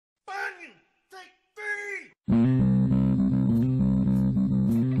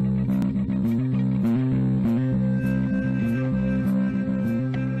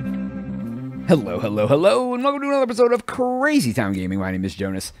Hello, hello, hello, and welcome to another episode of Crazy Town Gaming. My name is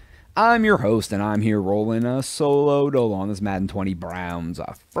Jonas. I'm your host, and I'm here rolling a solo dolo on this Madden 20 Browns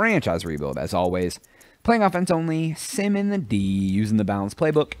franchise rebuild. As always, playing offense only, sim in the D, using the balanced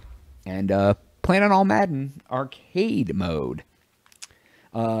playbook, and playing on all Madden arcade mode.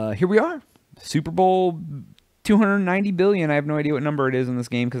 Here we are, Super Bowl 290 billion. I have no idea what number it is in this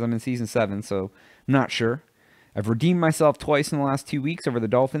game because I'm in Season 7, so I'm not sure. I've redeemed myself twice in the last 2 weeks over the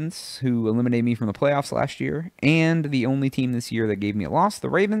Dolphins, who eliminated me from the playoffs last year, and the only team this year that gave me a loss, the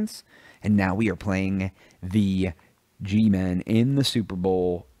Ravens. And now we are playing the G-Men in the Super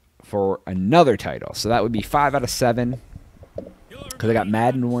Bowl for another title. So that would be 5 out of 7, because I got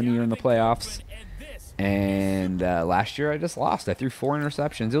Madden 1 year in the playoffs. And last year I just lost. I threw 4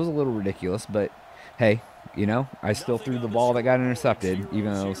 interceptions. It was a little ridiculous, but hey, you know, I still threw the ball that got intercepted,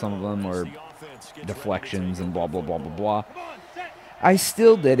 even though some of them were deflections and blah, blah, blah, blah, blah. I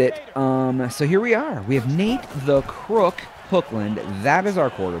still did it. So here we are. We have Nate the Crook Hookland. That is our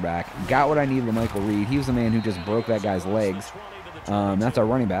quarterback. Got what I need with Michael Reed. He was the man who just broke that guy's legs. That's our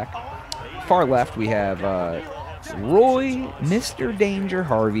running back. Far left, we have Roy, Mr. Danger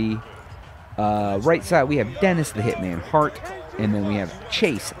Harvey. Right side, we have Dennis the Hitman Hart. And then we have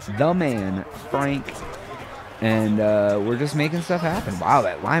Chase the Man Frank. And we're just making stuff happen. Wow,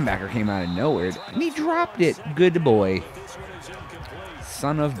 that linebacker came out of nowhere. And he dropped it. Good boy.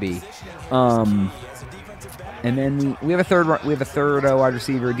 Son of B. And then we have a third wide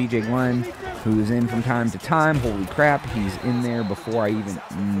receiver, DJ Glenn, who's in from time to time. Holy crap, he's in there before I even...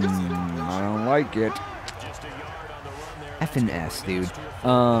 I don't like it. F and S, dude.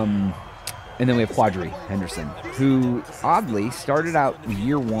 And then we have Quadri Henderson, who oddly started out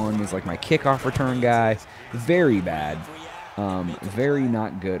year 1 as like my kickoff return guy. Very bad. Very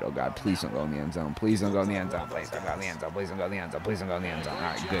not good. Oh, God, please don't go in the end zone. Please don't go in the end zone. Please don't go in the end zone. Please don't go in the end zone. Please don't go in the end zone. All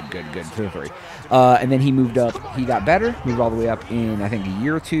right, good. 2-3. And then he moved up. He got better. Moved all the way up in, I think, a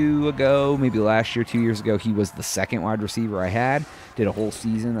year or 2 ago. Maybe last year, 2 years ago. He was the second wide receiver I had. Did a whole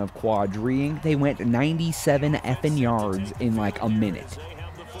season of quadriing. They went 97 effing yards in like a minute.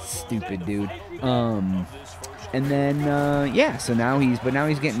 Stupid dude. And then yeah, so now he's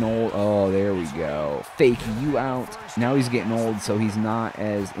getting old. Oh, there we go. Fake you out. Now he's getting old, so he's not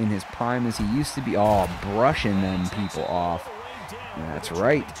as in his prime as he used to be. Oh, brushing them people off. That's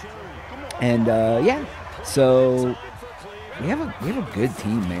right. And yeah, so we have a good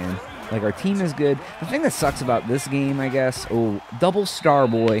team, man. Like, our team is good. The thing that sucks about this game, I guess, double star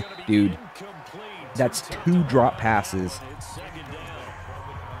boy, dude. That's 2 drop passes.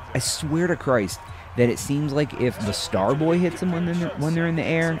 I swear to Christ that it seems like if the star boy hits them when they're in the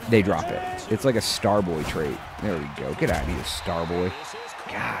air, they drop it. It's like a star boy trait. There we go. Get out of here, star boy.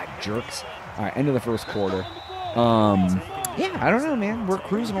 God, jerks. All right, end of the first quarter. Yeah, I don't know, man. We're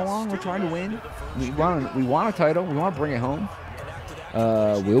cruising along. We're trying to win. We want a title. We want to bring it home.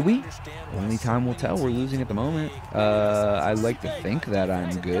 Will we? Only time will tell. We're losing at the moment. I like to think that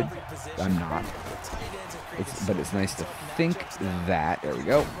I'm good. I'm not. But it's nice to think that. There we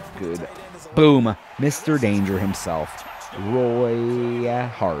go. Good. Boom. Mr. Danger himself. Roy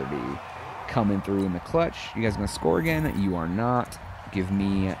Harvey. Coming through in the clutch. You guys going to score again? You are not. Give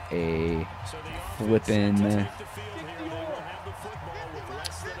me a flippin'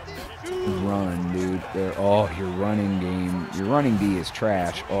 run, dude. Oh, your running game. Your running D is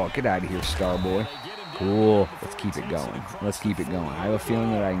trash. Oh, get out of here, star boy. Cool. Let's keep it going. Let's keep it going. I have a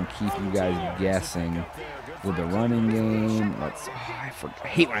feeling that I can keep you guys guessing with the running game. I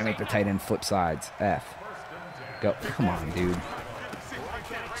hate when I make the tight end flip sides. F. Go. Come on, dude.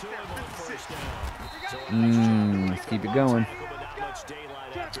 Let's keep it going.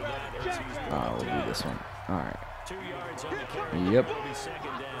 Oh, we'll do this one. All right. Yep.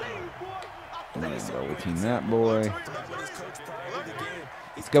 Double team that boy.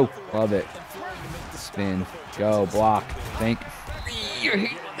 Let's go. Love it. Spin. Go. Block. Think.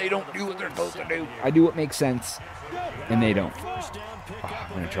 They don't do what they're supposed to do. I do what makes sense, and they don't. Oh, I'm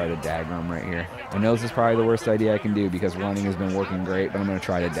going to try to dagger him right here. I know this is probably the worst idea I can do because running has been working great, but I'm going to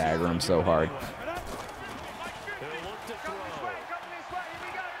try to dagger him so hard.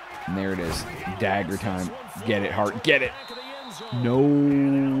 And there it is. Dagger time. Get it, Hart. Get it. No.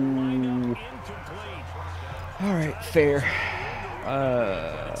 All right, fair. What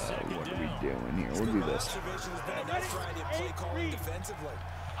are we doing here? We'll do this.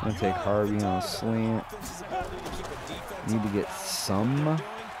 I'm going to take Harvey on a slant. Need to get some.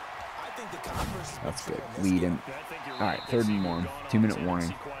 That's good. Lead him. All right, 3rd and 1. 2-minute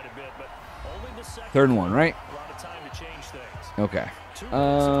warning. 3rd and 1, right? Okay.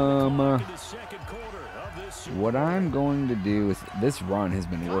 What I'm going to do is, this run has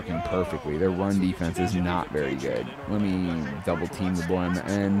been working perfectly. Their run defense is not very good. Let me double team the boy on the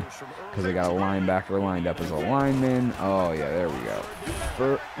end because I got a linebacker lined up as a lineman. Oh, yeah, there we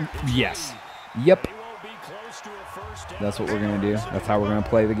go. Yes. Yep. That's what we're going to do. That's how we're going to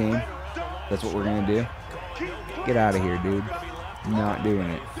play the game. That's what we're going to do. Get out of here, dude. Not doing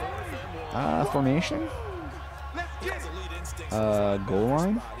it. Formation? Goal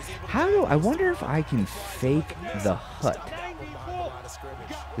line? I wonder if I can fake the hut.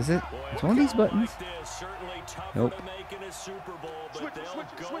 Is it? It's one of these buttons? Nope.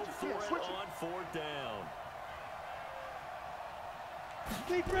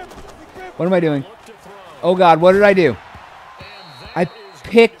 What am I doing? Oh God, what did I do? I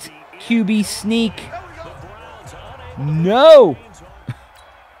picked QB sneak. No!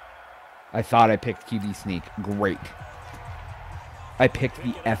 I thought I picked QB sneak. Great. I picked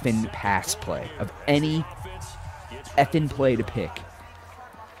the effing pass play of any effing play to pick.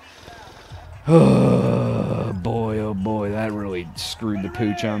 Oh boy, that really screwed the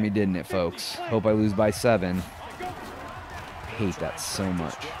pooch on me, didn't it, folks? Hope I lose by 7. I hate that so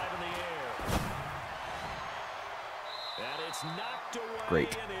much.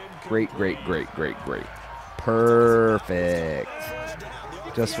 Great. Great. Perfect.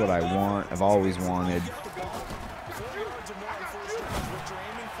 Just what I want. I've always wanted.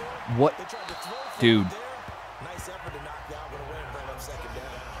 What? Dude.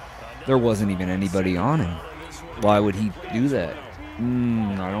 There wasn't even anybody on him. Why would he do that? I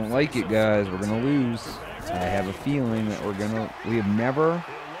don't like it, guys. We're going to lose. I have a feeling that we have never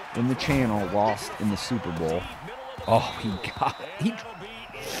in the channel lost in the Super Bowl. Oh,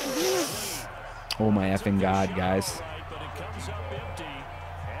 oh my effing God, guys.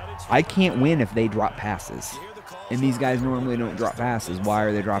 I can't win if they drop passes. And these guys normally don't drop passes. Why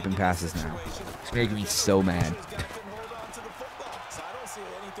are they dropping passes now? It's making me so mad.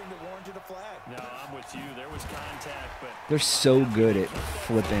 They're so good at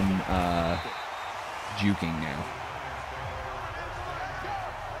flipping, juking now.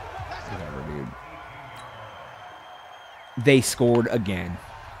 Whatever, dude. They scored again.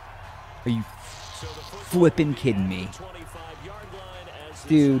 Are you flipping kidding me?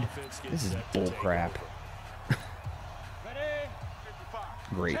 Dude, this is bullcrap.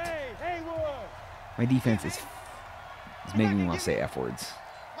 Great. My defense is making me want to say F words.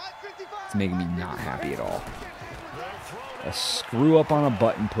 It's making me not happy at all. A screw up on a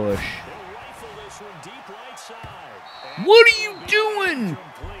button push. What are you doing?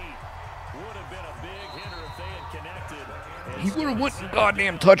 He would have went the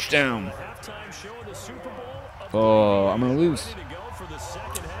goddamn touchdown. Oh, I'm going to lose.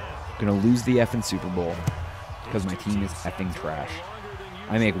 I'm going to lose the effing Super Bowl because my team is effing trash.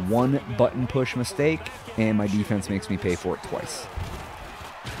 I make one button push mistake, and my defense makes me pay for it twice.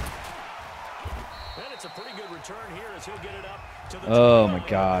 Oh my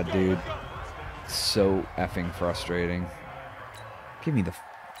God, dude. So effing frustrating. Give me the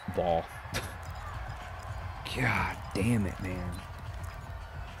ball. God damn it, man.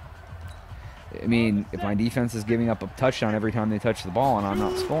 I mean, if my defense is giving up a touchdown every time they touch the ball and I'm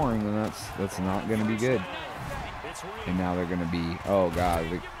not scoring, then that's not going to be good. And now they're going to be, oh God,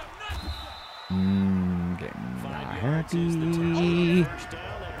 getting not happy.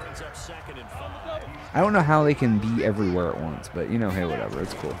 I don't know how they can be everywhere at once, but you know, hey, whatever,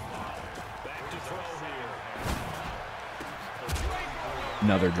 it's cool.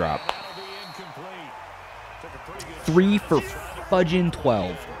 Another drop. 3 for fudging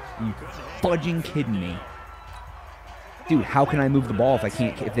 12. You fudging kidding me? Dude, how can I move the ball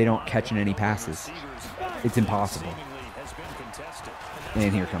if they don't catch in any passes? It's impossible.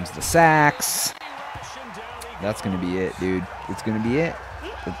 And here comes the sacks. That's going to be it, dude. It's going to be it.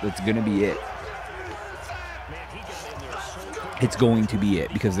 It's going to be it. It's going to be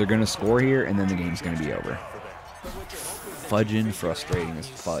it because they're going to score here and then the game's going to be over. Fudging frustrating as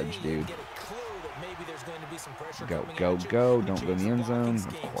fudge, dude. Go, go, go. Don't go in the end zone.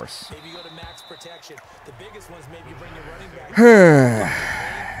 Of course.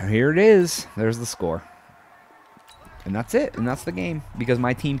 Here it is. There's the score. And that's it. And that's the game. Because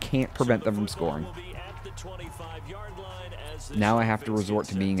my team can't prevent them from scoring. Now I have to resort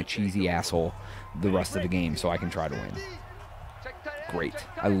to being a cheesy asshole the rest of the game so I can try to win. Great.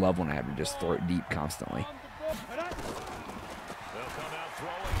 I love when I have to just throw it deep constantly.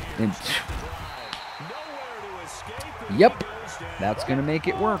 And yep, that's going to make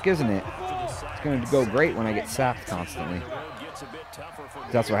it work, isn't it? It's going to go great when I get sacked constantly.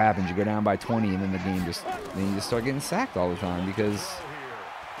 That's what happens. You go down by 20, and then then you just start getting sacked all the time because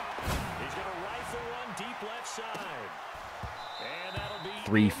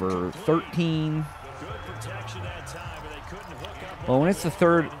 3 for 13. Well, when it's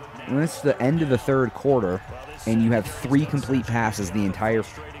the end of the third quarter, and you have 3 complete passes the entire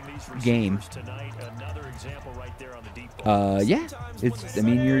game, yeah, I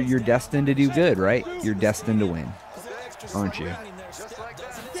mean, you're destined to do good, right? You're destined to win, aren't you?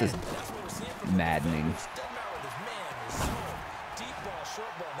 This is maddening.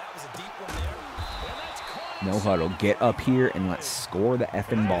 No huddle. Get up here and let's score the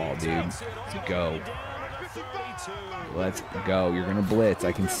effing ball, dude. Let's go. Let's go. You're going to blitz.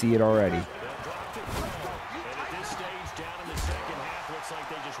 I can see it already.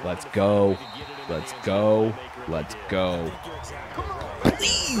 Let's go. Let's go. Let's go.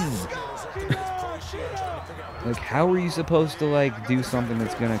 Please! Like, how are you supposed to, like, do something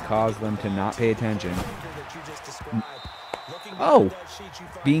that's going to cause them to not pay attention? Oh!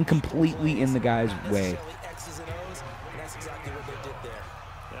 Being completely in the guy's way.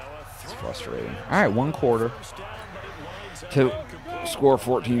 It's frustrating. All right, 1 quarter to score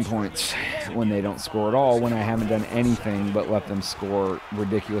 14 points when they don't score at all, when I haven't done anything but let them score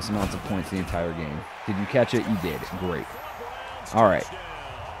ridiculous amounts of points the entire game. Did you catch it? You did. Great. All right.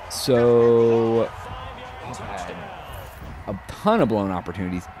 So, he's had a ton of blown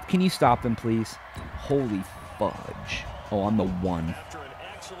opportunities. Can you stop them, please? Holy fudge. Oh, I'm the 1.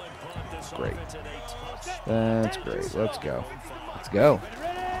 Great. That's great. Let's go. Let's go.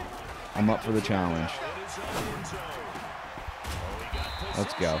 I'm up for the challenge.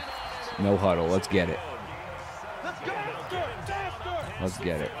 Let's go. No huddle. Let's get it. Let's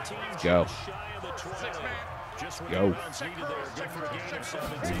get it. Let's go. Let's go.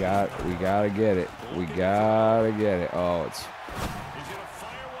 We gotta get it. We gotta get it. Oh, it's.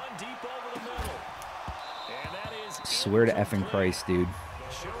 Swear to effing Christ, dude.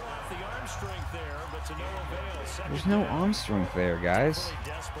 There's no arm strength there, guys.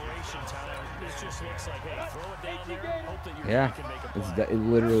 Yeah, it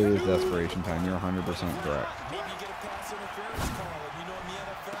literally is desperation time. You're 100% correct.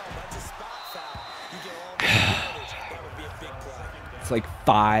 It's like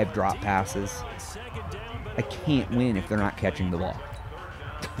 5 drop passes. I can't win if they're not catching the ball.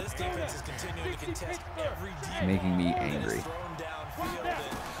 It's making me angry.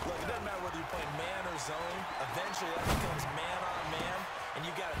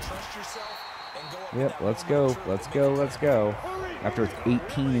 Yep, let's go. Let's go. Let's go. After it's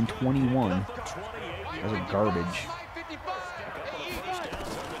 18 and 21. Those are garbage.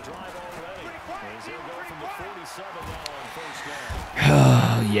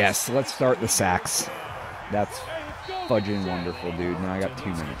 Yes, let's start the sacks. That's fudging wonderful, dude. Now I got 2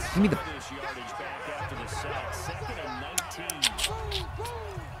 minutes. Give me the...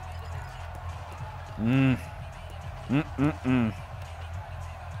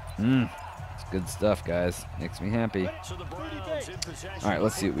 It's good stuff, guys. Makes me happy. All right,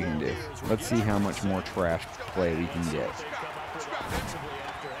 let's see what we can do. Let's see how much more trash play we can get.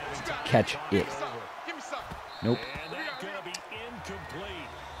 Catch it. Nope.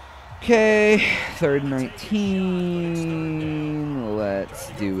 Okay, 3rd and 19.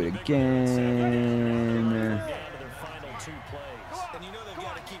 Let's do it again.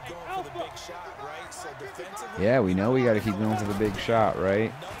 Yeah, we know we got to keep going for the big shot,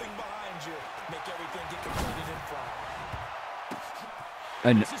 right?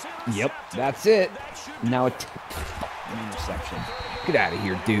 And yep, that's it. Now an interception. Get out of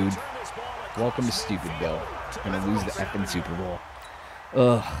here, dude. Welcome to Stupidville. Gonna lose the effing Super Bowl.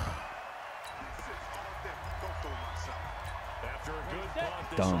 Ugh.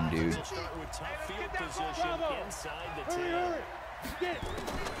 Dumb, dude.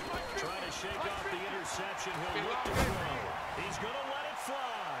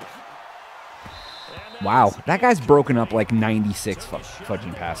 Wow, that guy's broken up like 96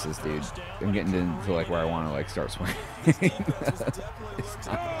 fudging passes, dude. I'm getting into like where I want to like start swinging. It's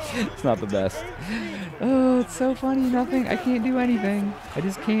not the best. Oh, it's so funny. Nothing. I can't do anything. I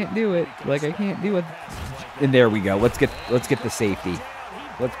just can't do it. Like I can't do it. And there we go. Let's get the safety.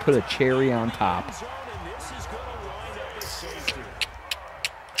 Let's put a cherry on top.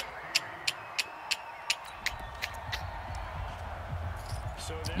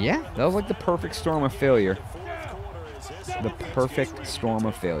 Yeah, that was like the perfect storm of failure. The perfect storm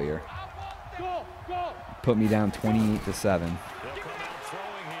of failure. Put me down 28-7.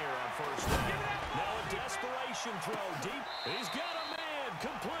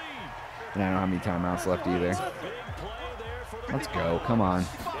 And I don't have any timeouts left either. Let's go. Come on.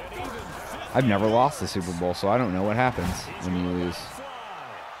 I've never lost the Super Bowl, so I don't know what happens when you lose.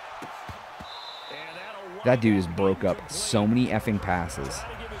 That dude just broke up so many effing passes.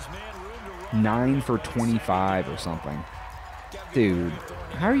 9 for 25 or something. Dude,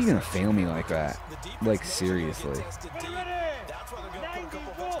 how are you going to fail me like that? Like, seriously.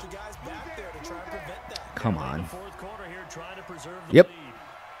 Come on. Yep.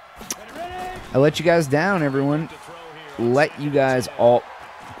 I let you guys down, everyone. Let you guys all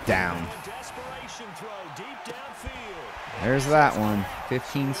down. There's that one.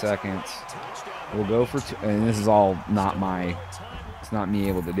 15 seconds. We'll go for 2. And this is all not my... It's not me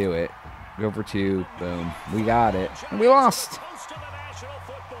able to do it. Go for 2. Boom. We got it. And we lost.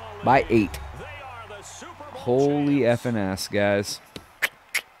 By 8. Holy effing ass, guys.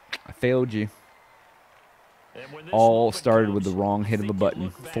 I failed you. All started with the wrong hit of a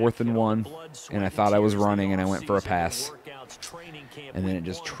button. 4th and 1. And I thought I was running, and I went for a pass. And then it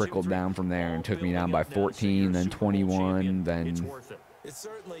just trickled down from there and took me down by 14, then 21, then...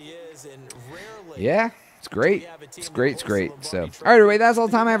 Yeah, it's great. It's great, it's great. So, all right, everybody, that's all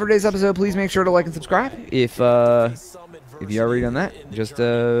the time I have for today's episode. Please make sure to like and subscribe if you already done that. Just,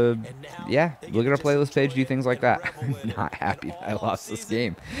 yeah, look at our playlist page, do things like that. I'm not happy that I lost this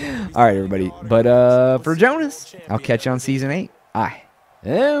game. All right, everybody. But for Jonas, I'll catch you on Season 8. I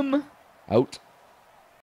am out.